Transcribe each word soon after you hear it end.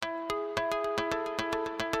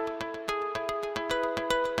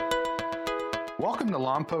Welcome to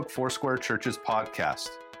Lompoc Foursquare Church's podcast.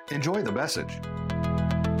 Enjoy the message.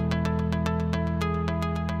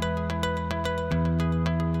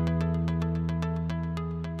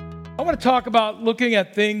 I want to talk about looking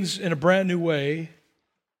at things in a brand new way.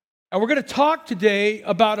 And we're going to talk today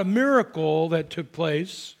about a miracle that took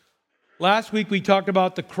place. Last week we talked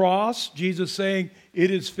about the cross, Jesus saying, "It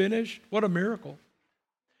is finished." What a miracle.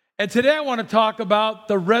 And today I want to talk about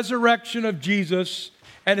the resurrection of Jesus,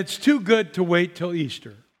 and it's too good to wait till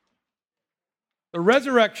Easter. The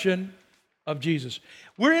resurrection of Jesus.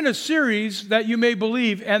 We're in a series that you may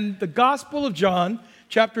believe, and the Gospel of John,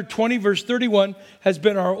 chapter 20, verse 31, has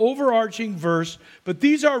been our overarching verse. But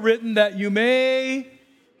these are written that you may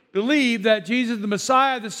believe that Jesus is the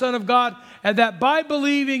Messiah, the Son of God, and that by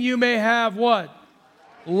believing you may have what?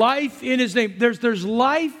 Life in His name. There's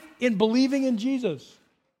life in believing in Jesus.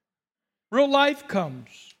 Real life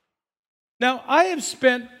comes. Now, I have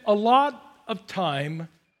spent a lot of time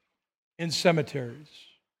in cemeteries.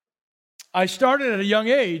 I started at a young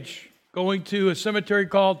age going to a cemetery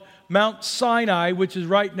called Mount Sinai, which is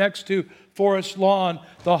right next to Forest Lawn,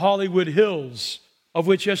 the Hollywood Hills, of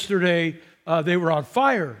which yesterday they were on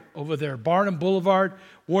fire over there. Barnum Boulevard,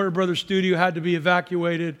 Warner Brothers Studio had to be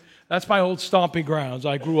evacuated. That's my old stomping grounds.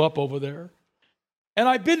 I grew up over there. And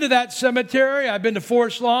I've been to that cemetery. I've been to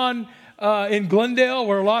Forest Lawn in Glendale,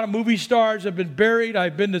 where a lot of movie stars have been buried.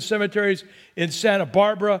 I've been to cemeteries in Santa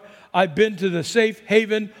Barbara. I've been to the Safe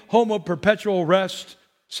Haven Home of Perpetual Rest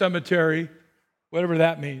Cemetery, whatever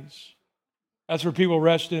that means. That's where people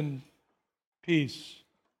rest in peace.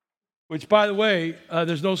 Which, by the way,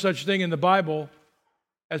 there's no such thing in the Bible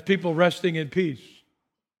as people resting in peace.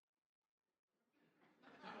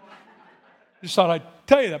 Just thought I'd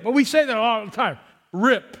tell you that. But we say that all the time.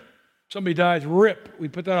 RIP. Somebody dies, RIP. We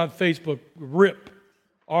put that on Facebook, RIP.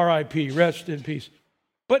 R-I-P, rest in peace.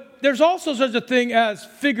 But there's also such a thing as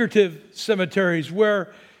figurative cemeteries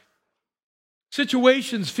where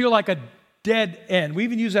situations feel like a dead end. We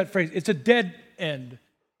even use that phrase. It's a dead end.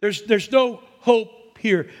 There's no hope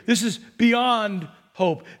here. This is beyond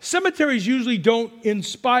hope. Cemeteries usually don't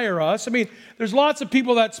inspire us. I mean, there's lots of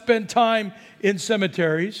people that spend time in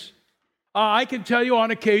cemeteries. I can tell you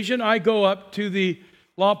on occasion, I go up to the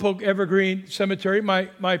Lompoc Evergreen Cemetery.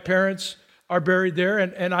 My parents are buried there,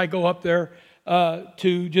 and I go up there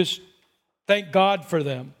to just thank God for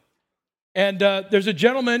them. And there's a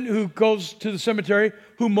gentleman who goes to the cemetery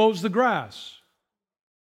who mows the grass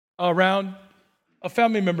around a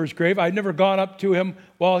family member's grave. I'd never gone up to him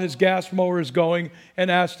while his gas mower is going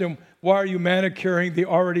and asked him, "Why are you manicuring the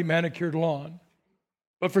already manicured lawn?"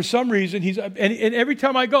 But for some reason, and every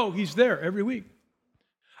time I go, he's there every week.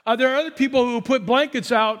 There are other people who put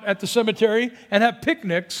blankets out at the cemetery and have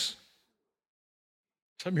picnics.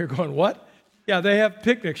 Some of you are going, what? Yeah, they have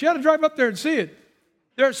picnics. You got to drive up there and see it.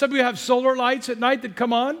 There are some who have solar lights at night that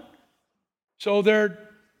come on so their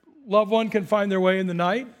loved one can find their way in the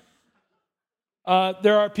night.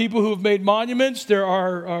 There are people who have made monuments. There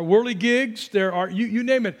are whirligigs. There are, you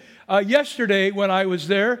name it. Yesterday when I was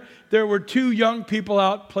there were two young people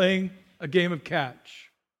out playing a game of catch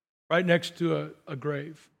right next to a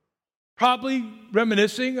grave. Probably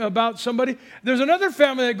reminiscing about somebody. There's another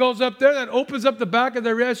family that goes up there that opens up the back of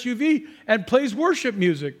their SUV and plays worship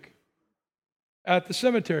music at the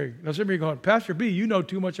cemetery. Now some of you are going, "Pastor B, you know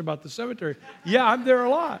too much about the cemetery." Yeah, I'm there a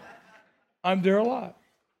lot.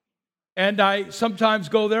 And I sometimes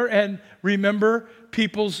go there and remember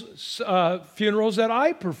people's funerals that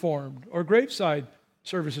I performed or graveside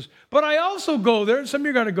services. But I also go there, and some of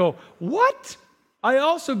you are going to go, "What?" I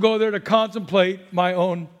also go there to contemplate my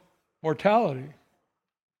own mortality.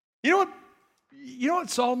 You know what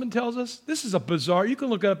Solomon tells us? This is a bizarre, you can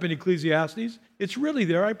look it up in Ecclesiastes. It's really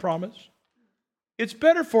there, I promise. It's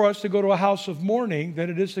better for us to go to a house of mourning than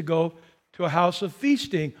it is to go to a house of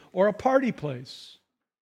feasting or a party place.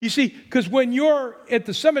 You see, because when you're at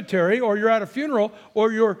the cemetery or you're at a funeral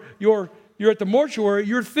or you're at the mortuary,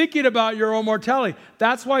 you're thinking about your own mortality.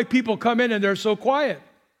 That's why people come in and they're so quiet.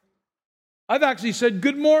 I've actually said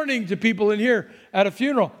good morning to people in here at a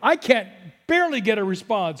funeral. I can't barely get a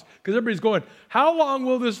response because everybody's going, "How long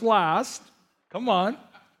will this last? Come on."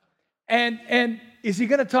 And is he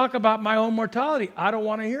going to talk about my own mortality? I don't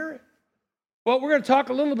want to hear it. Well, we're going to talk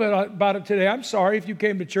a little bit about it today. I'm sorry if you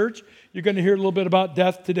came to church. You're going to hear a little bit about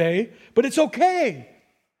death today. But it's okay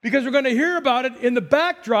because we're going to hear about it in the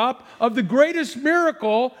backdrop of the greatest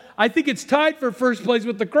miracle. I think it's tied for first place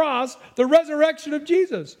with the cross, the resurrection of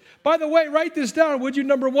Jesus. By the way, write this down, would you?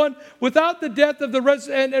 Number one, without the death of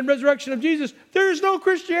and resurrection of Jesus, there is no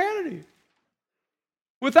Christianity.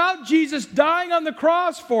 Without Jesus dying on the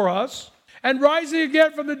cross for us and rising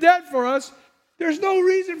again from the dead for us, There's no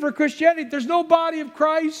reason for Christianity. There's no body of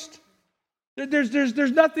Christ.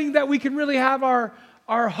 There's nothing that we can really have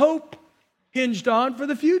our hope hinged on for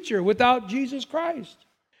the future without Jesus Christ.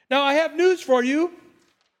 Now, I have news for you.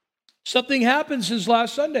 Something happened since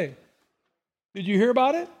last Sunday. Did you hear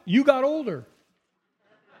about it? You got older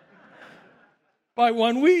by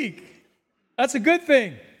 1 week. That's a good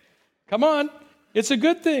thing. Come on. It's a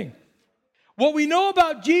good thing. What we know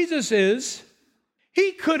about Jesus is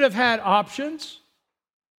he could have had options.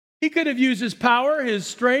 He could have used his power, his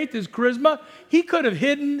strength, his charisma. He could have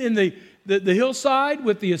hidden in the hillside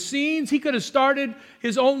with the Essenes. He could have started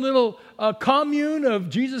his own little commune of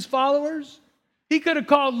Jesus followers. He could have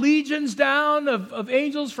called legions down of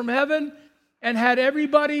angels from heaven and had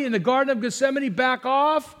everybody in the Garden of Gethsemane back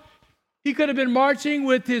off. He could have been marching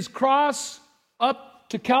with his cross up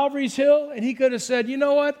to Calvary's Hill, and he could have said, you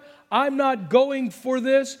know what? I'm not going for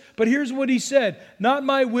this. But here's what he said: not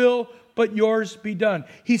my will, but yours be done.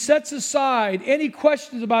 He sets aside any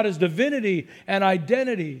questions about his divinity and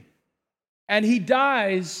identity, and he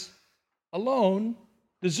dies alone,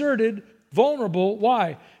 deserted, vulnerable.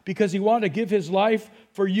 Why? Because he wanted to give his life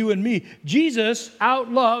for you and me. Jesus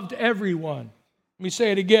outloved everyone. Let me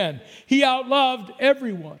say it again. He outloved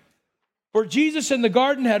everyone. For Jesus in the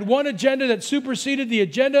garden had one agenda that superseded the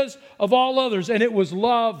agendas of all others, and it was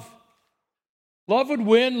love. Love would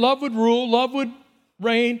win, love would rule, love would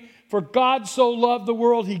reign. For God so loved the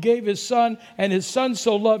world, he gave his son, and his son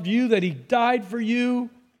so loved you that he died for you,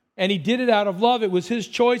 and he did it out of love. It was his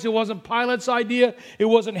choice. It wasn't Pilate's idea. It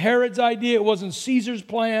wasn't Herod's idea. It wasn't Caesar's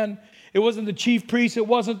plan. It wasn't the chief priests. It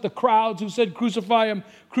wasn't the crowds who said, crucify him,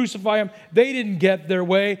 crucify him. They didn't get their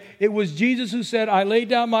way. It was Jesus who said, I lay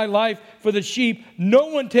down my life for the sheep. No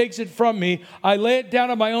one takes it from me. I lay it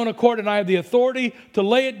down on my own accord, and I have the authority to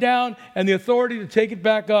lay it down and the authority to take it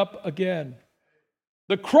back up again.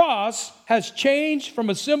 The cross has changed from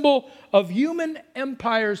a symbol of human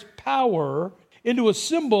empire's power into a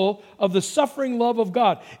symbol of the suffering love of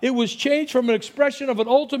God. It was changed from an expression of an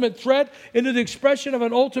ultimate threat into the expression of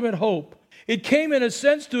an ultimate hope. It came, in a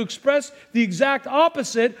sense, to express the exact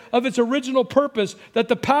opposite of its original purpose, that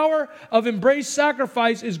the power of embraced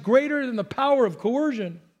sacrifice is greater than the power of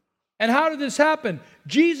coercion. And how did this happen?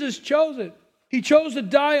 Jesus chose it. He chose to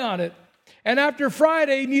die on it. And after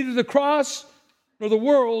Friday, neither the cross nor the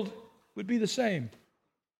world would be the same.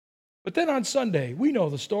 But then on Sunday, we know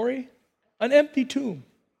the story. An empty tomb,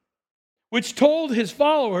 which told his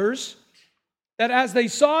followers that as they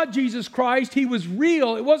saw Jesus Christ, he was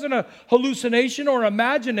real. It wasn't a hallucination or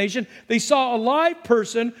imagination. They saw a live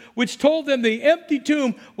person, which told them the empty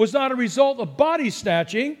tomb was not a result of body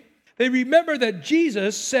snatching. They remembered that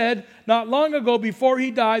Jesus said not long ago before he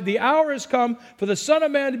died, the hour has come for the Son of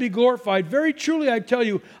Man to be glorified. Very truly, I tell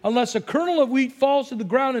you, unless a kernel of wheat falls to the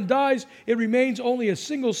ground and dies, it remains only a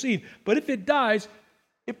single seed. But if it dies,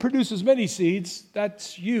 it produces many seeds.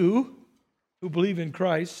 That's you who believe in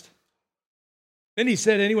Christ. Then he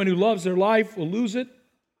said, anyone who loves their life will lose it,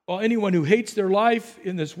 while anyone who hates their life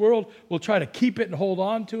in this world will try to keep it and hold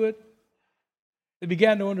on to it. They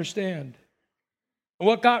began to understand. And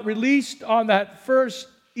what got released on that first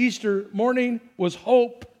Easter morning was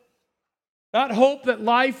hope. Not hope that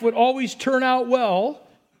life would always turn out well.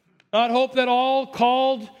 Not hope that all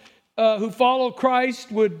called who follow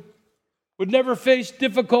Christ would never face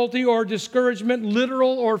difficulty or discouragement,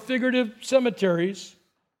 literal or figurative cemeteries,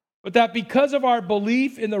 but that because of our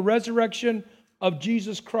belief in the resurrection of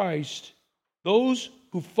Jesus Christ, those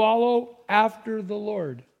who follow after the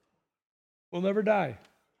Lord will never die.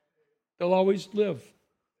 They'll always live.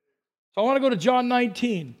 So I want to go to John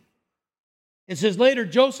 19. It says, later,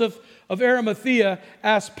 Joseph of Arimathea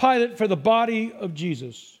asked Pilate for the body of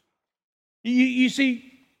Jesus. You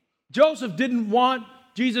see, Joseph didn't want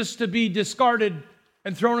Jesus to be discarded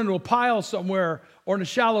and thrown into a pile somewhere or in a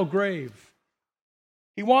shallow grave.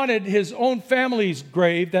 He wanted his own family's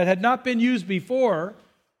grave that had not been used before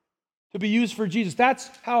to be used for Jesus. That's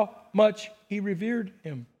how much he revered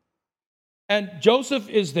him. And Joseph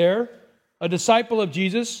is there, a disciple of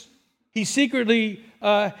Jesus. He secretly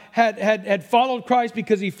had followed Christ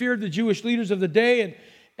because he feared the Jewish leaders of the day.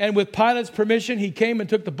 And with Pilate's permission, he came and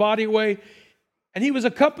took the body away. And he was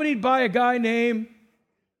accompanied by a guy named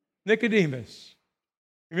Nicodemus.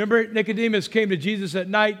 Remember, Nicodemus came to Jesus at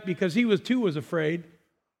night because he was afraid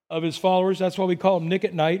of his followers. That's why we call him Nick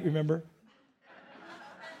at night, remember?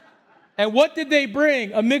 And what did they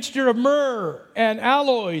bring? A mixture of myrrh and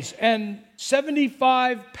aloes and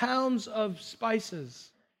 75 pounds of spices.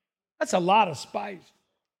 That's a lot of spice.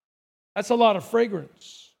 That's a lot of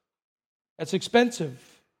fragrance. That's expensive.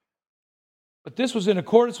 But this was in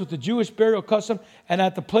accordance with the Jewish burial custom. And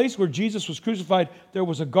at the place where Jesus was crucified, there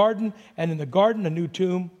was a garden, and in the garden a new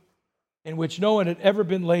tomb in which no one had ever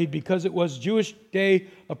been laid, because it was Jewish day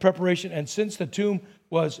of preparation. And since the tomb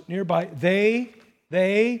was nearby, they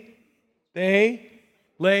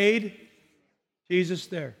laid Jesus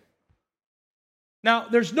there. Now,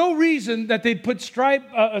 there's no reason that they'd put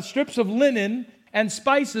strips of linen and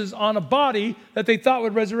spices on a body that they thought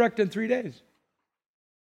would resurrect in 3 days.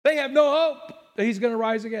 They have no hope that he's going to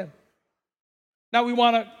rise again. Now, we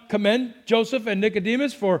want to commend Joseph and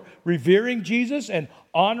Nicodemus for revering Jesus and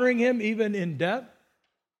honoring him even in death.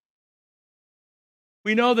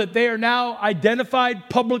 We know that they are now identified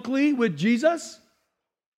publicly with Jesus.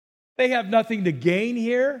 They have nothing to gain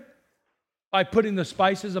here by putting the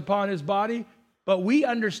spices upon his body, but we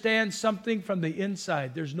understand something from the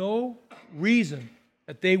inside. There's no reason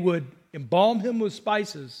that they would embalm him with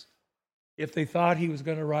spices if they thought he was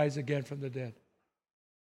going to rise again from the dead.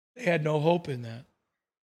 They had no hope in that.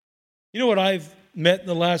 You know what I've met in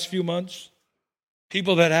the last few months?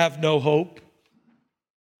 People that have no hope.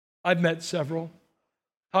 I've met several.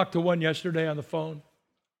 Talked to one yesterday on the phone.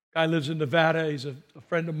 Guy lives in Nevada. He's a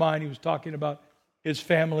friend of mine. He was talking about his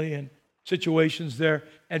family and situations there,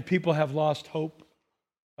 and people have lost hope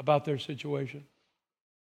about their situation.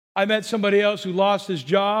 I met somebody else who lost his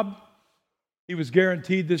job. He was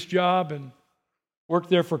guaranteed this job and worked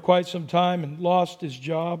there for quite some time and lost his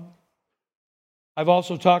job. I've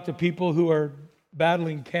also talked to people who are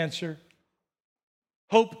battling cancer.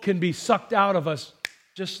 Hope can be sucked out of us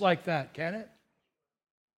just like that, can it?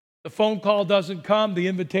 The phone call doesn't come, the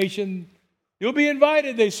invitation, you'll be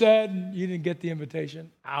invited, they said. You didn't get the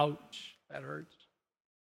invitation. Ouch, that hurts.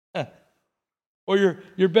 Or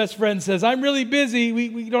your best friend says, I'm really busy,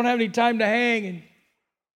 we don't have any time to hang.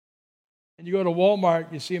 And you go to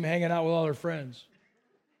Walmart, you see them hanging out with all their friends.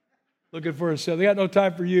 Looking for a sale. They got no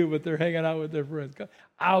time for you, but they're hanging out with their friends.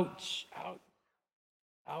 Ouch, ouch,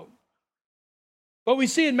 ouch. But we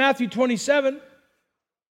see in Matthew 27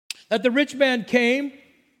 that the rich man came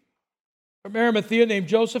from Arimathea named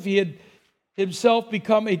Joseph. He had himself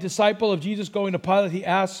become a disciple of Jesus. Going to Pilate, he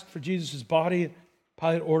asked for Jesus' body.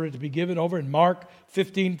 Pilate ordered it to be given over. In Mark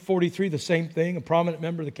 15:43, the same thing. A prominent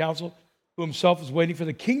member of the council who himself was waiting for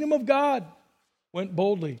the kingdom of God went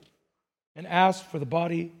boldly and asked for the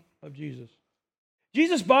body of Jesus.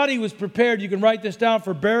 Jesus' body was prepared, you can write this down,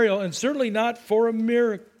 for burial, and certainly not for a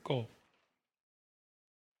miracle.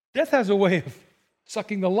 Death has a way of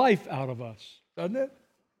sucking the life out of us, doesn't it?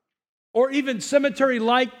 Or even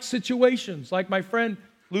cemetery-like situations, like my friend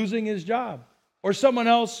losing his job, or someone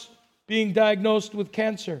else being diagnosed with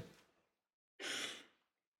cancer.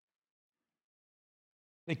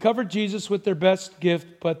 They covered Jesus with their best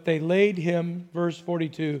gift, but they laid him, verse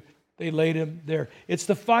 42, they laid him there. It's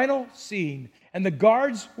the final scene, and the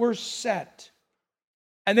guards were set.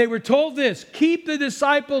 And they were told this, keep the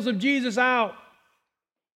disciples of Jesus out.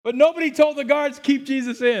 But nobody told the guards, keep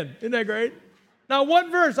Jesus in. Isn't that great? Now, one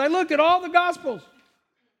verse, I looked at all the Gospels.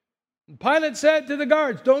 And Pilate said to the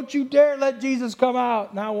guards, don't you dare let Jesus come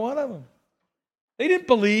out. Not one of them. They didn't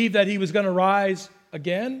believe that he was going to rise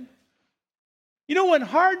again. You know, when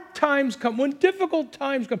hard times come, when difficult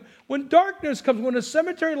times come, when darkness comes, when a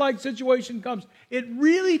cemetery-like situation comes, it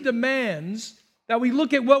really demands that we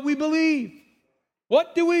look at what we believe.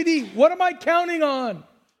 What do we need? What am I counting on?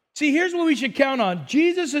 See, here's what we should count on.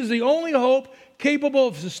 Jesus is the only hope capable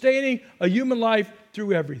of sustaining a human life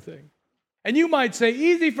through everything. And you might say,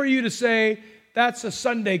 easy for you to say, that's a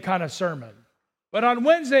Sunday kind of sermon. But on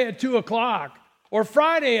Wednesday at 2 o'clock or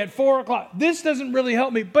Friday at 4 o'clock, this doesn't really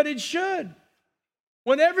help me, but it should.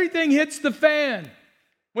 When everything hits the fan,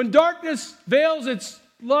 when darkness veils its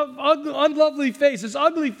unlovely face, its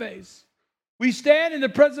ugly face, we stand in the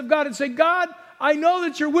presence of God and say, God, I know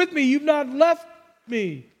that you're with me. You've not left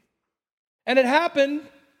me. And it happened,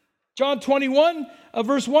 John 21,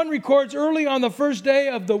 verse 1 records, early on the first day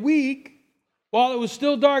of the week, while it was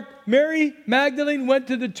still dark, Mary Magdalene went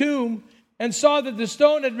to the tomb and saw that the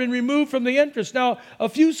stone had been removed from the entrance. Now, a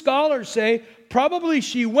few scholars say probably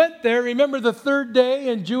she went there. Remember the third day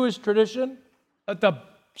in Jewish tradition that the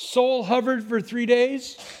soul hovered for 3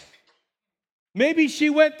 days? Maybe she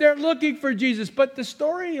went there looking for Jesus, but the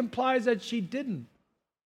story implies that she didn't.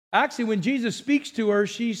 Actually, when Jesus speaks to her,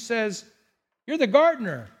 she says, you're the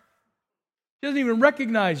gardener. She doesn't even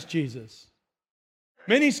recognize Jesus.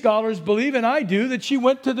 Many scholars believe, and I do, that she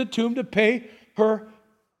went to the tomb to pay her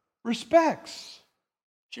respects.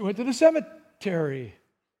 She went to the cemetery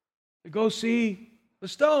to go see the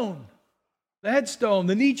stone, the headstone,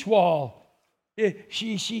 the niche wall.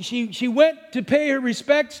 She went to pay her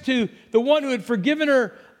respects to the one who had forgiven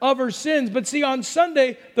her of her sins. But see, on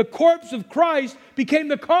Sunday, the corpse of Christ became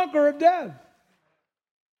the conqueror of death.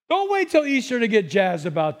 Don't wait till Easter to get jazzed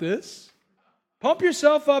about this. Pump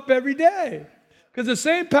yourself up every day. Because the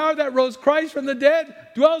same power that rose Christ from the dead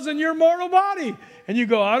dwells in your mortal body. And you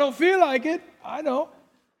go, I don't feel like it. I know.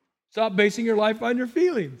 Stop basing your life on your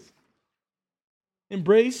feelings.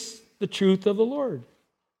 Embrace the truth of the Lord.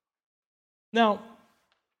 Now,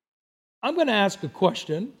 I'm going to ask a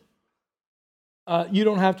question. You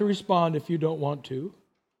don't have to respond if you don't want to.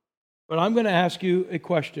 But I'm going to ask you a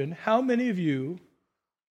question. How many of you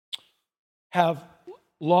have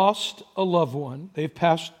lost a loved one, they've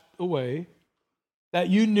passed away, that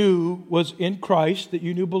you knew was in Christ, that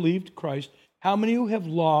you knew believed Christ? How many of you have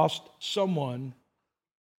lost someone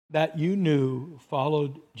that you knew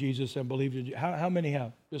followed Jesus and believed in Jesus? How many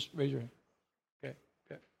have? Just raise your hand. Okay,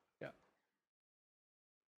 yeah.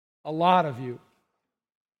 A lot of you.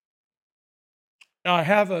 Now, I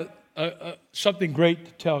have something great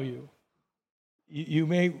to tell you. You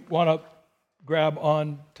may want to grab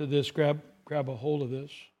on to this, grab a hold of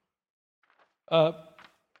this.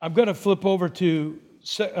 I'm going to flip over to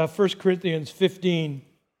 1 Corinthians 15,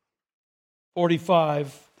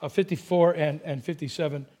 45, 54 and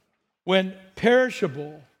 57. When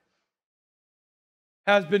perishable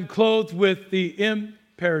has been clothed with the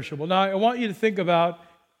imperishable. Now, I want you to think about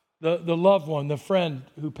the loved one, the friend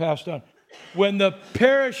who passed on. When the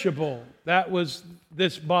perishable, that was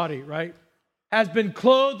this body, right, has been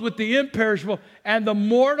clothed with the imperishable and the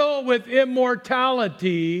mortal with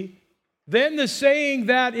immortality, then the saying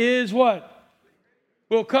that is what?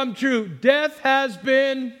 Will come true. Death has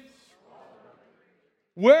been...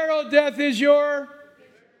 Where, O death, is your...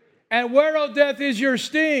 And where, O death, is your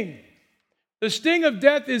sting? The sting of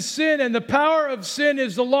death is sin, and the power of sin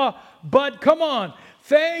is the law. But come on,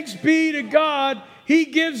 thanks be to God, He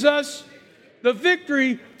gives us the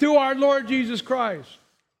victory through our Lord Jesus Christ.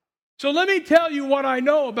 So let me tell you what I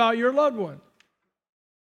know about your loved one.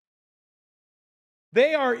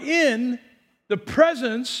 They are in the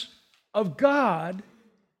presence of God,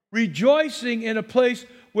 rejoicing in a place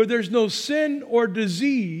where there's no sin or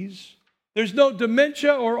disease, there's no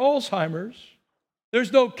dementia or Alzheimer's,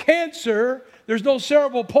 there's no cancer, there's no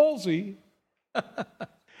cerebral palsy.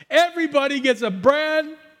 Everybody gets a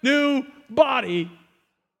brand new body.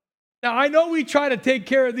 Now, I know we try to take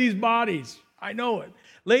care of these bodies. I know it.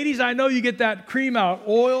 Ladies, I know you get that cream out,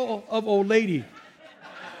 oil of old lady.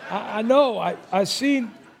 I know. I've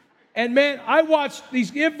seen. And man, I watched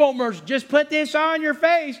these infomercials. Just put this on your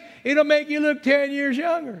face. It'll make you look 10 years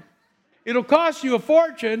younger. It'll cost you a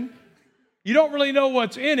fortune. You don't really know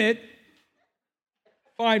what's in it.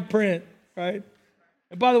 Fine print, right?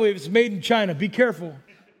 And by the way, if it's made in China, be careful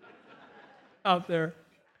out there.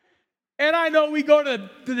 And I know we go to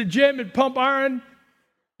the gym and pump iron.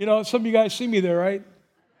 You know, some of you guys see me there, right?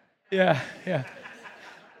 Yeah.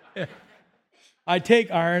 I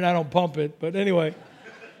take iron, I don't pump it. But anyway.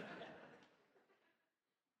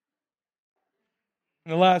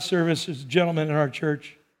 In the last service, there's a gentleman in our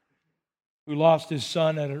church who lost his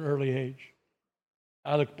son at an early age.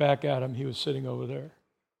 I looked back at him. He was sitting over there.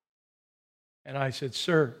 And I said,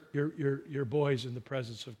 sir, your boy's in the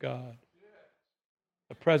presence of God.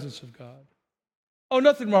 The presence of God. Oh,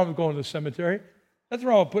 nothing wrong with going to the cemetery. Nothing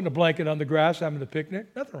wrong with putting a blanket on the grass, having a picnic.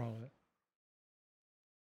 Nothing wrong with it.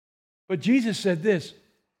 But Jesus said this,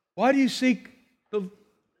 why do you seek the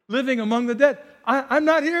living among the dead? I'm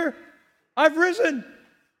not here. I've risen.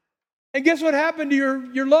 And guess what happened to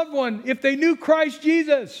your loved one? If they knew Christ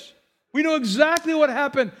Jesus, we know exactly what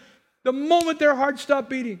happened. The moment their heart stopped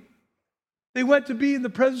beating, they went to be in the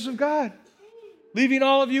presence of God, leaving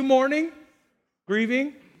all of you mourning,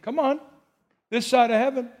 grieving. Come on, this side of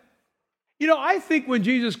heaven. You know, I think when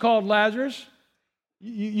Jesus called Lazarus,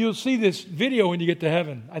 you'll see this video when you get to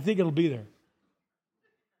heaven. I think it'll be there.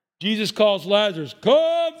 Jesus calls Lazarus,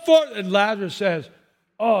 come forth. And Lazarus says,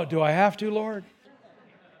 oh, do I have to, Lord?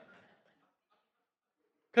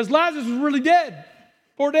 Because Lazarus was really dead.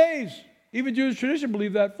 4 days. Even Jewish tradition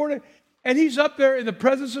believed that. 4 days. And he's up there in the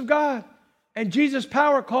presence of God. And Jesus'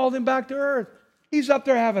 power called him back to earth. He's up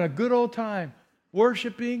there having a good old time,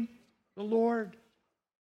 worshiping the Lord.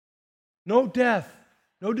 No death,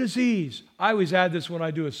 no disease. I always add this when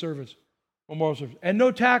I do a service, memorial service. And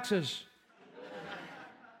no taxes.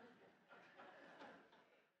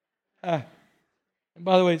 And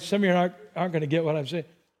by the way, some of you aren't going to get what I'm saying.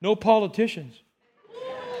 No politicians.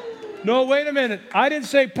 No, wait a minute. I didn't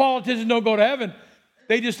say politicians don't go to heaven.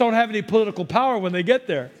 They just don't have any political power when they get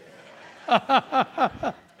there.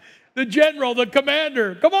 The general, the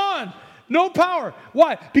commander, come on. No power.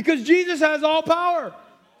 Why? Because Jesus has all power.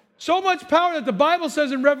 So much power that the Bible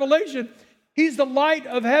says in Revelation, he's the light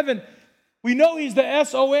of heaven. We know he's the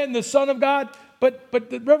S-O-N, the Son of God, but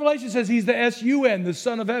the Revelation says he's the S-U-N, the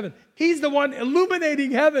Son of Heaven. He's the one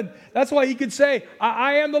illuminating heaven. That's why he could say,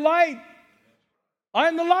 I am the light. I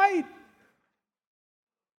am the light.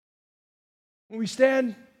 When we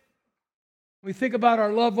stand, we think about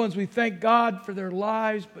our loved ones, we thank God for their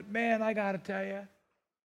lives, but man, I got to tell you,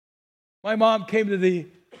 my mom came to the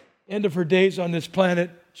end of her days on this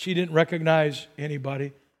planet. She didn't recognize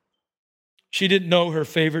anybody. She didn't know her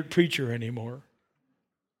favorite preacher anymore.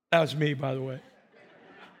 That was me, by the way.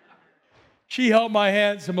 She held my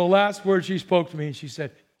hand. Some of the last words she spoke to me, and she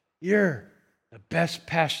said, "You're the best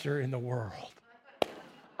pastor in the world."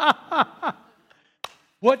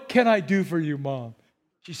 "What can I do for you, Mom?"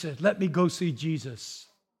 She said, "Let me go see Jesus."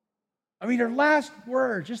 I mean, her last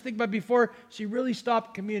words, just think about before she really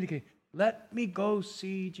stopped communicating. Let me go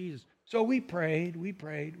see Jesus. So we prayed.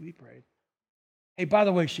 Hey, by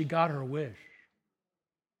the way, she got her wish.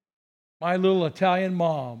 My little Italian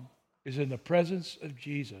mom is in the presence of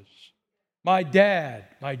Jesus. My dad,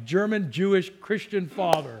 my German, Jewish, Christian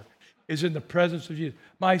father, is in the presence of Jesus.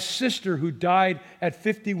 My sister, who died at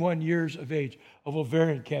 51 years of age of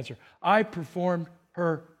ovarian cancer, I performed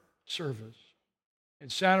her service in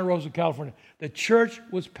Santa Rosa, California. The church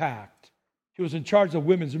was packed. She was in charge of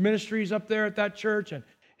women's ministries up there at that church, and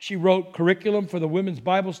she wrote curriculum for the women's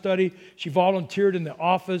Bible study. She volunteered in the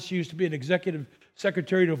office. She used to be an executive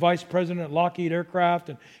secretary to vice president at Lockheed Aircraft,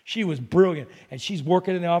 and she was brilliant, and she's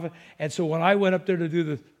working in the office. And so when I went up there to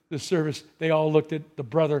do the service, they all looked at the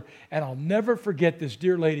brother, and I'll never forget this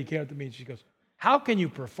dear lady came up to me, and she goes, "How can you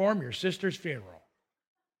perform your sister's funeral?"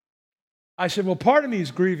 I said, "Well, part of me is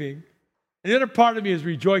grieving, and the other part of me is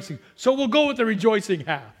rejoicing, so we'll go with the rejoicing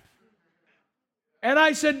half." And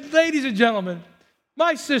I said, "Ladies and gentlemen,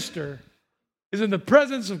 my sister is in the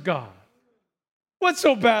presence of God. What's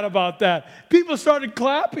so bad about that?" People started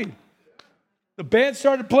clapping. The band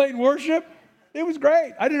started playing worship. It was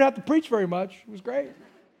great. I didn't have to preach very much. It was great.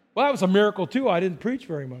 Well, that was a miracle, too. I didn't preach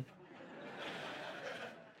very much.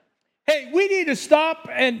 Hey, we need to stop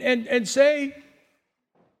and say,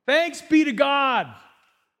 thanks be to God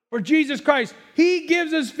for Jesus Christ. He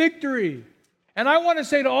gives us victory. And I want to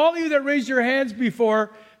say to all of you that raised your hands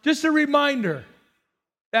before, just a reminder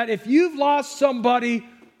that if you've lost somebody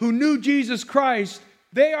who knew Jesus Christ,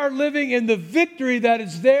 they are living in the victory that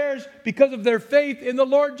is theirs because of their faith in the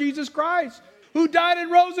Lord Jesus Christ, who died and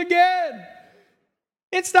rose again.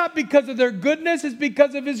 It's not because of their goodness, it's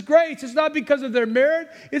because of His grace. It's not because of their merit,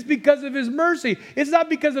 it's because of His mercy. It's not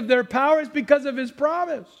because of their power, it's because of His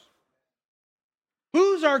promise.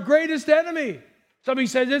 Who's our greatest enemy? Somebody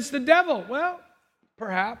says it's the devil. Well,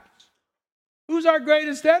 perhaps. Who's our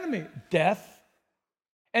greatest enemy? Death.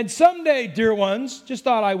 And someday, dear ones, just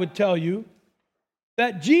thought I would tell you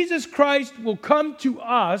that Jesus Christ will come to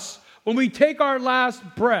us when we take our last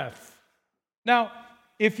breath. Now,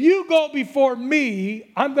 if you go before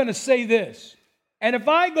me, I'm going to say this. And if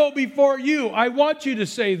I go before you, I want you to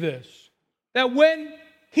say this. That when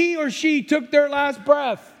he or she took their last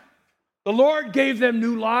breath, the Lord gave them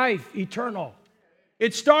new life, eternal.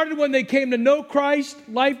 It started when they came to know Christ,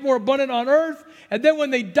 life more abundant on earth. And then when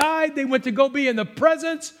they died, they went to go be in the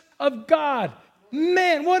presence of God.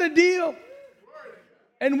 Man, what a deal.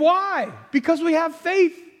 And why? Because we have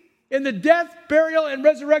faith in the death, burial, and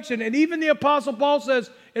resurrection. And even the Apostle Paul says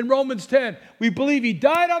in Romans 10, we believe He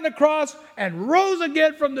died on the cross and rose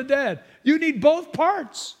again from the dead. You need both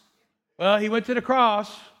parts. Well, He went to the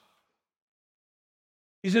cross.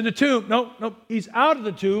 He's in the tomb. No, He's out of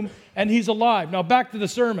the tomb and He's alive. Now back to the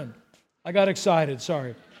sermon. I got excited,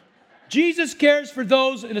 sorry. Jesus cares for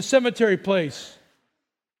those in a cemetery place.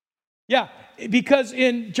 Yeah, because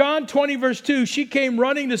in John 20, verse 2, she came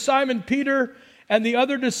running to Simon Peter and the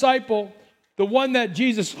other disciple, the one that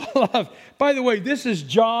Jesus loved. By the way, this is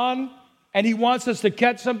John, and he wants us to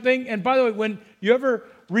catch something. And by the way, when you ever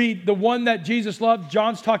read the one that Jesus loved,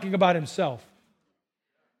 John's talking about himself.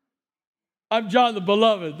 I'm John the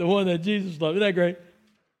beloved, the one that Jesus loved. Isn't that great?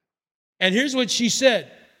 And here's what she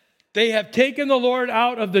said. They have taken the Lord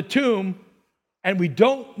out of the tomb, and we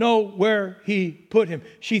don't know where He put Him.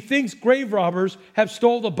 She thinks grave robbers have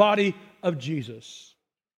stole the body of Jesus.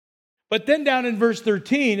 But then down in verse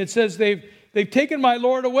 13, it says, they've taken my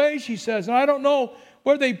Lord away, she says, and I don't know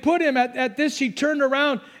where they put Him. At this, she turned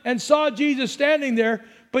around and saw Jesus standing there,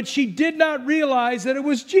 but she did not realize that it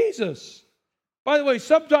was Jesus. By the way,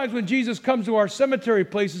 sometimes when Jesus comes to our cemetery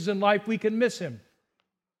places in life, we can miss Him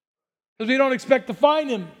because we don't expect to find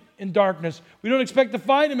Him in darkness. We don't expect to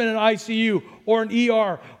find him in an ICU or an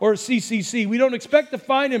ER or a CCC. We don't expect to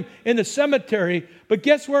find him in the cemetery. But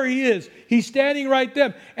guess where he is? He's standing right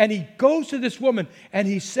there. And he goes to this woman and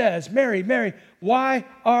he says, Mary, Mary, why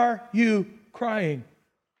are you crying?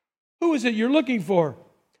 Who is it you're looking for?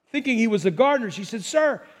 Thinking he was the gardener, she said,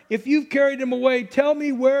 Sir, if you've carried him away, tell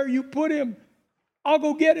me where you put him. I'll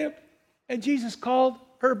go get him. And Jesus called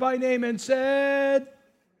her by name and said,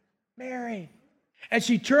 Mary. And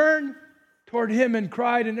she turned toward him and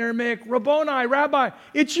cried in Aramaic, Rabboni, Rabbi,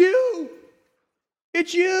 it's you.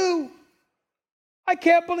 It's you. I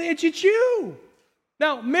can't believe it's you.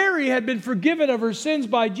 Now, Mary had been forgiven of her sins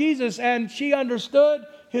by Jesus, and she understood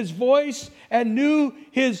his voice and knew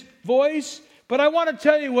his voice. But I want to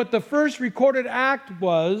tell you what the first recorded act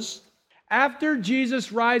was after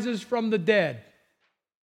Jesus rises from the dead.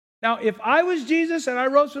 Now, if I was Jesus and I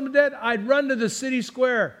rose from the dead, I'd run to the city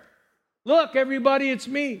square. Look, everybody, it's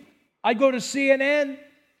me. I'd go to CNN.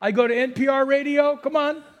 I'd go to NPR radio. Come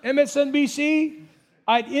on, MSNBC.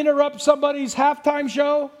 I'd interrupt somebody's halftime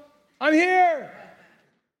show. I'm here.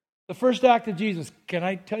 The first act of Jesus, can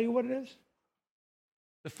I tell you what it is?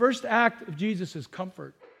 The first act of Jesus is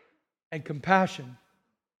comfort and compassion.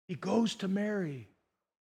 He goes to Mary.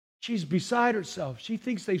 She's beside herself. She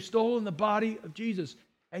thinks they've stolen the body of Jesus.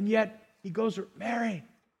 And yet he goes to her, Mary,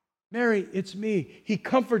 Mary, it's me. He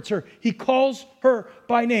comforts her. He calls her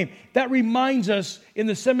by name. That reminds us in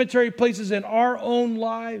the cemetery places in our own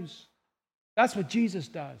lives. That's what Jesus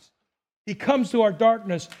does. He comes to our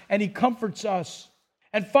darkness and he comforts us.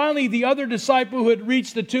 And finally, the other disciple who had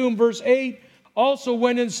reached the tomb, verse 8, also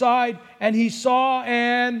went inside and he saw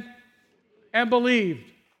and believed.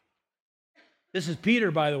 This is Peter,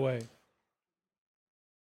 by the way.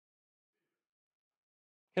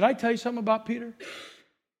 Can I tell you something about Peter?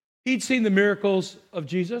 He'd seen the miracles of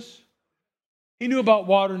Jesus. He knew about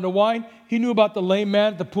water into wine. He knew about the lame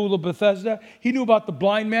man at the pool of Bethesda. He knew about the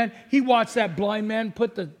blind man. He watched that blind man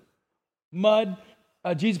put the mud,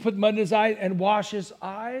 Jesus put mud in his eyes and wash his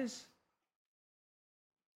eyes.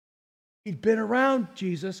 He'd been around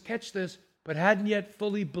Jesus, catch this, but hadn't yet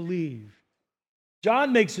fully believed.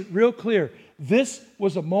 John makes it real clear. This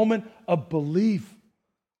was a moment of belief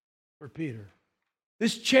for Peter.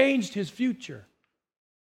 This changed his future.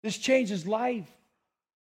 This changed his life.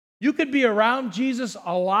 You could be around Jesus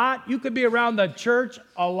a lot. You could be around the church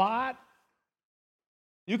a lot.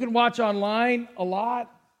 You can watch online a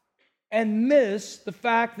lot and miss the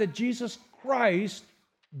fact that Jesus Christ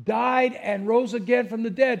died and rose again from the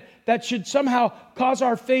dead. That should somehow cause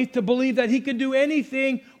our faith to believe that he can do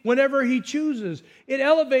anything whenever he chooses. It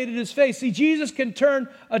elevated his faith. See, Jesus can turn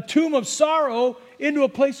a tomb of sorrow into a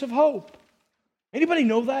place of hope. Anybody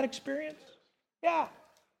know that experience? Yeah.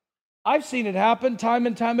 I've seen it happen time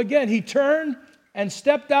and time again. He turned and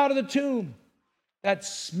stepped out of the tomb. That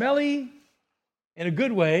smelly, in a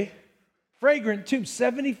good way, fragrant tomb,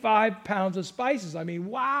 75 pounds of spices. I mean,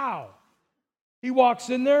 wow. He walks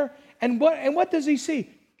in there, and what does he see?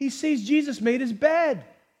 He sees Jesus made his bed.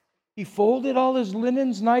 He folded all his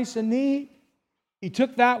linens nice and neat. He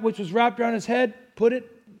took that which was wrapped around his head, put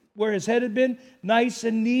it where his head had been, nice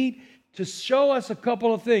and neat, to show us a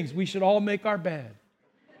couple of things. We should all make our bed.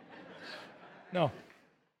 No.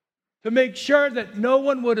 To make sure that no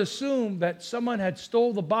one would assume that someone had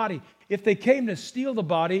stole the body. If they came to steal the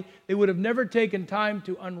body, they would have never taken time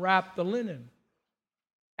to unwrap the linen.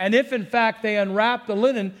 And if, in fact, they unwrapped the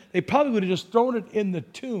linen, they probably would have just thrown it in the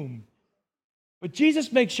tomb. But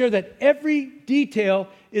Jesus makes sure that every detail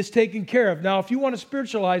is taken care of. Now, if you want to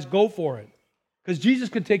spiritualize, go for it. Because Jesus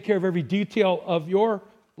can take care of every detail of your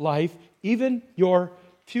life, even your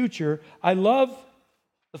future. I love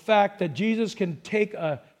the fact that Jesus can take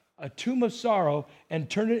a tomb of sorrow and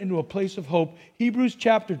turn it into a place of hope. Hebrews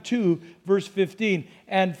chapter 2, verse 15.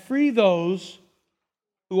 And free those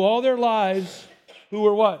who all their lives, who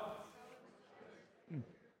were what?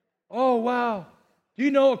 Oh, wow. Do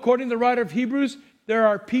you know, according to the writer of Hebrews, there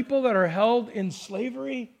are people that are held in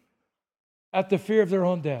slavery at the fear of their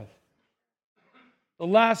own death. The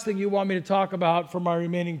last thing you want me to talk about for my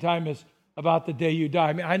remaining time is about the day you die.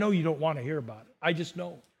 I mean, I know you don't want to hear about it. I just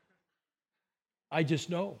know. I just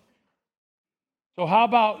know. So how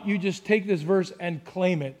about you just take this verse and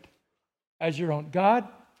claim it as your own? God,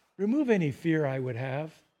 remove any fear I would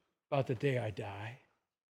have about the day I die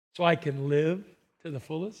so I can live to the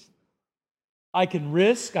fullest. I can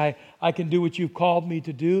risk. I can do what you've called me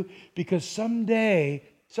to do, because someday,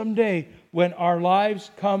 when our lives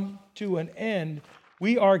come to an end,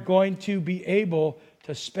 we are going to be able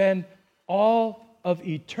to spend all of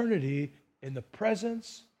eternity in the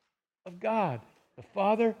presence of God, the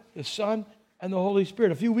Father, the Son, and the Holy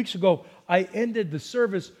Spirit. A few weeks ago, I ended the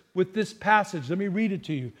service with this passage. Let me read it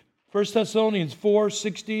to you. 1 Thessalonians 4,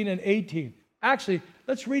 16 and 18. Actually,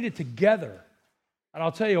 let's read it together, and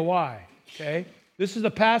I'll tell you why, okay? This is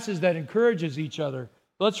a passage that encourages each other.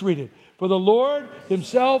 Let's read it. For the Lord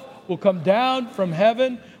himself will come down from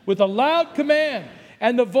heaven with a loud command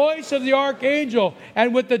and the voice of the archangel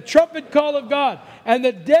and with the trumpet call of God. And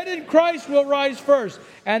the dead in Christ will rise first.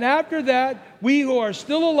 And after that, we who are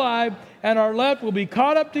still alive and are left will be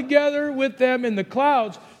caught up together with them in the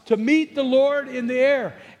clouds to meet the Lord in the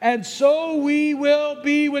air. And so we will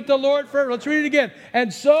be with the Lord forever. Let's read it again.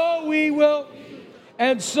 And so we will.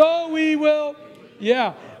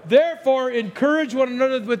 Yeah. Therefore, encourage one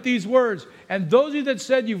another with these words. And those of you that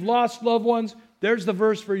said you've lost loved ones, there's the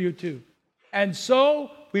verse for you too. And so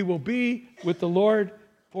we will be with the Lord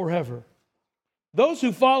forever. Those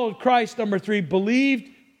who followed Christ, number 3, believed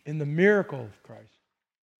in the miracle of Christ.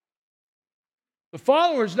 The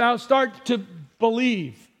followers now start to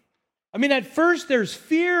believe. I mean, at first there's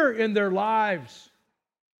fear in their lives.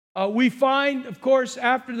 We find, of course,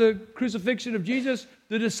 after the crucifixion of Jesus,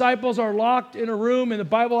 the disciples are locked in a room, and the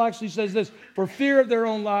Bible actually says this, for fear of their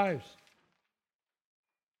own lives.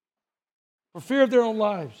 For fear of their own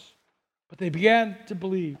lives. But they began to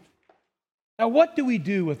believe. Now, what do we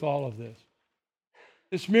do with all of this?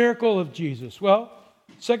 This miracle of Jesus. Well,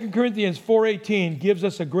 2 Corinthians 4:18 gives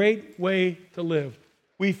us a great way to live.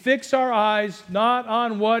 We fix our eyes not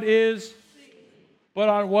on what is, but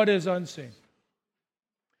on what is unseen.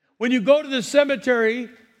 When you go to the cemetery,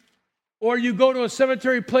 or you go to a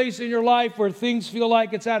cemetery place in your life where things feel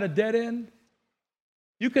like it's at a dead end,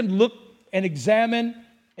 you can look and examine,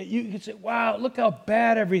 and you can say, wow, look how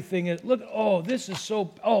bad everything is. Look,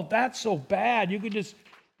 that's so bad. You can just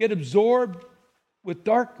get absorbed with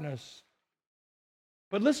darkness.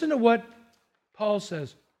 But listen to what Paul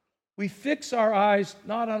says. We fix our eyes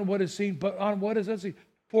not on what is seen, but on what is unseen.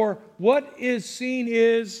 For what is seen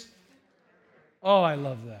is, I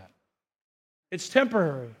love that. It's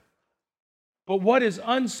temporary. But what is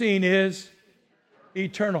unseen is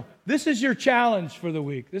eternal. This is your challenge for the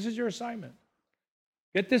week. This is your assignment.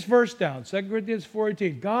 Get this verse down, 2 Corinthians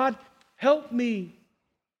 4:18. God, help me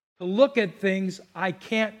to look at things I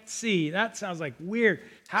can't see. That sounds like weird.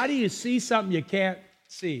 How do you see something you can't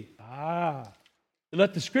see?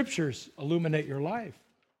 Let the scriptures illuminate your life.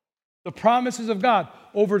 The promises of God.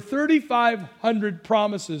 Over 3,500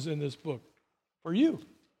 promises in this book for you.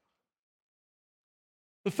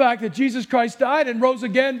 The fact that Jesus Christ died and rose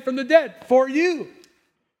again from the dead for you.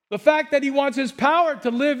 The fact that he wants his power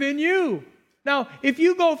to live in you. Now, if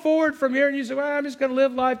you go forward from here and you say, well, I'm just going to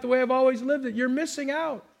live life the way I've always lived it, you're missing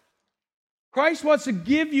out. Christ wants to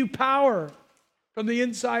give you power from the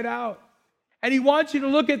inside out. And he wants you to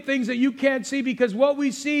look at things that you can't see because what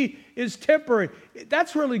we see is temporary.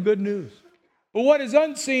 That's really good news. But what is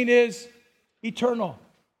unseen is eternal.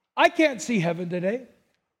 I can't see heaven today.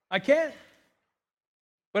 I can't.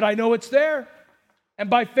 But I know it's there.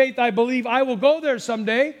 And by faith, I believe I will go there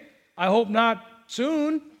someday. I hope not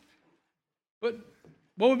soon. But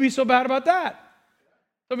what would be so bad about that?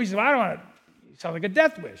 Somebody says, well, I don't want to. It sounds like a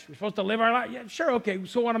death wish. We're supposed to live our life. Yeah, sure, okay.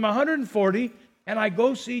 So when I'm 140 and I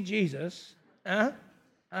go see Jesus,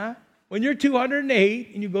 when you're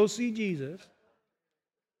 208 and you go see Jesus,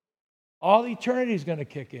 all eternity is going to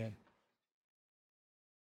kick in.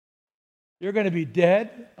 You're going to be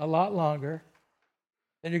dead a lot longer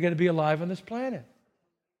than you're going to be alive on this planet.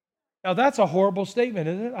 Now, that's a horrible statement,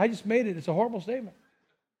 isn't it? I just made it. It's a horrible statement.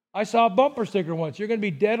 I saw a bumper sticker once. You're going to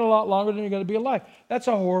be dead a lot longer than you're going to be alive. That's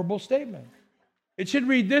a horrible statement. It should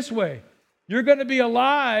read this way. You're going to be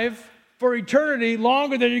alive for eternity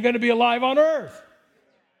longer than you're going to be alive on earth.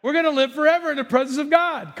 We're going to live forever in the presence of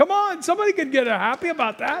God. Come on, somebody could get happy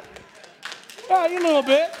about that. A little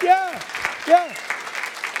bit, yeah.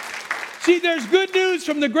 See, there's good news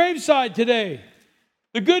from the graveside today.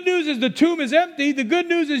 The good news is the tomb is empty. The good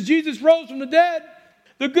news is Jesus rose from the dead.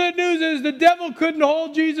 The good news is the devil couldn't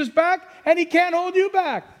hold Jesus back, and he can't hold you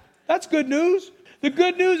back. That's good news. The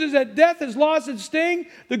good news is that death has lost its sting.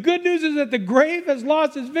 The good news is that the grave has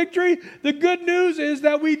lost its victory. The good news is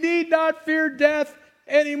that we need not fear death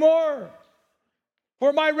anymore.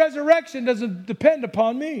 For my resurrection doesn't depend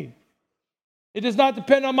upon me. It does not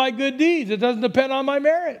depend on my good deeds. It doesn't depend on my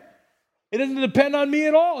merit. It doesn't depend on me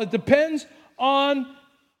at all. It depends on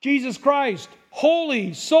Jesus Christ,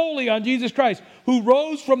 wholly, solely on Jesus Christ, who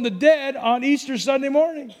rose from the dead on Easter Sunday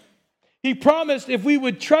morning. He promised if we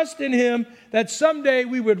would trust in him that someday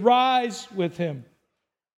we would rise with him.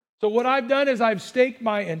 So what I've done is I've staked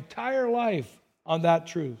my entire life on that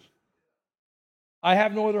truth. I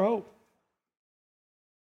have no other hope.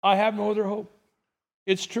 I have no other hope.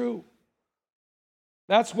 It's true.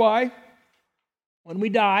 That's why when we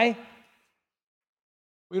die,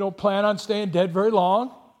 we don't plan on staying dead very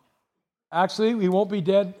long. Actually, we won't be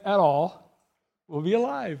dead at all. We'll be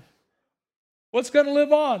alive. What's going to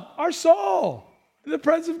live on? Our soul in the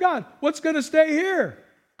presence of God. What's going to stay here?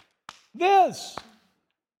 This.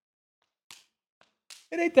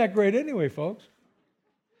 It ain't that great anyway, folks.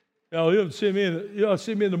 You don't see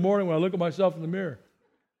me in the morning when I look at myself in the mirror.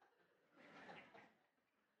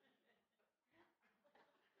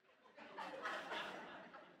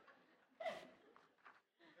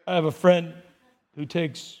 I have a friend who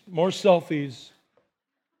takes more selfies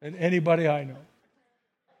than anybody I know.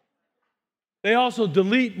 They also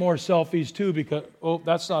delete more selfies too because,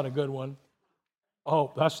 that's not a good one.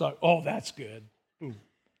 That's good. Boom.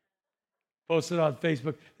 Post it on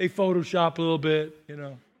Facebook. They Photoshop a little bit,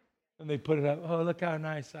 and they put it up. Oh, look how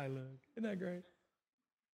nice I look. Isn't that great?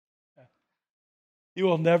 Yeah. You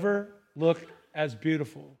will never look as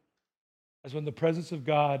beautiful as when the presence of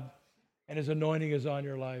God and His anointing is on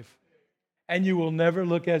your life. And you will never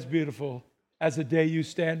look as beautiful as the day you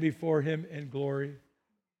stand before Him in glory.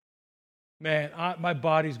 Man, my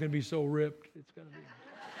body's going to be so ripped. It's going to be.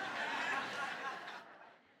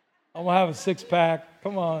 I'm going to have a six-pack.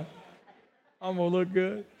 Come on. I'm going to look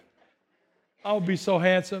good. I'll be so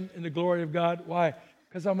handsome in the glory of God. Why?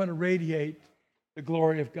 Because I'm going to radiate the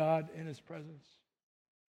glory of God in His presence.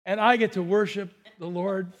 And I get to worship the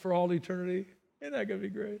Lord for all eternity. Isn't that going to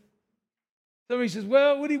be great? Somebody says,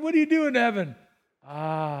 well, what do you do in heaven?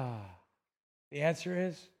 The answer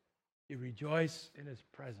is you rejoice in His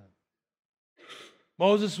presence.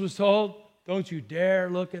 Moses was told, don't you dare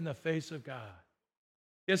look in the face of God.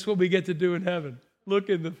 Guess what we get to do in heaven? Look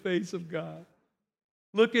in the face of God.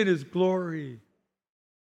 Look at His glory.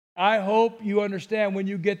 I hope you understand when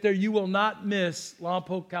you get there, you will not miss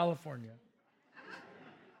Lompoc, California.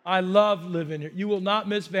 I love living here. You will not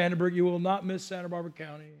miss Vandenberg. You will not miss Santa Barbara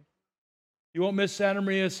County. You won't miss Santa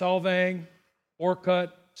Maria, Solvang, Orcutt,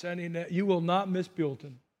 San Ynez. You will not miss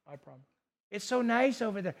Buellton, I promise. It's so nice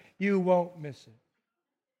over there. You won't miss it.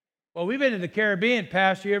 Well, we've been to the Caribbean,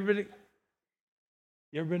 Pastor. You ever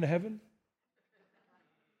been to heaven?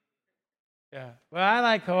 Yeah. Well, I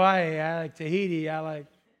like Hawaii. I like Tahiti. I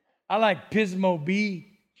like Pismo Beach.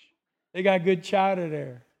 They got good chowder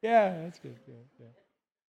there. Yeah, that's good. Yeah.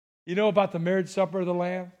 You know about the marriage supper of the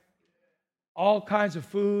Lamb? All kinds of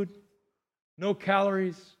food. No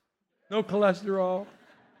calories, no cholesterol,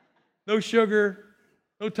 no sugar,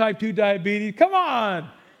 no type 2 diabetes. Come on.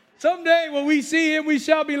 Someday when we see Him, we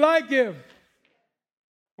shall be like Him.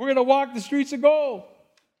 We're going to walk the streets of gold.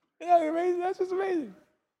 Isn't that amazing? That's just amazing.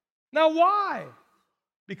 Now why?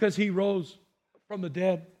 Because He rose from the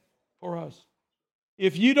dead for us.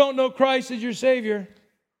 If you don't know Christ as your Savior,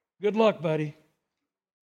 good luck, buddy.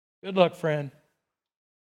 Good luck, friend,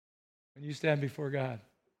 when you stand before God.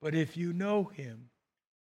 But if you know Him,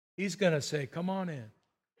 He's going to say, come on in.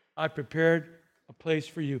 I prepared a place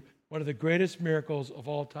for you. One of the greatest miracles of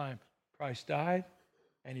all time. Christ died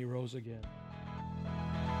and He rose again.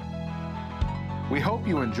 We hope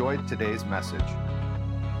you enjoyed today's message.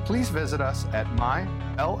 Please visit us at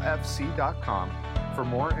mylfc.com for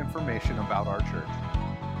more information about our church.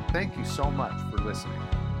 Thank you so much for listening.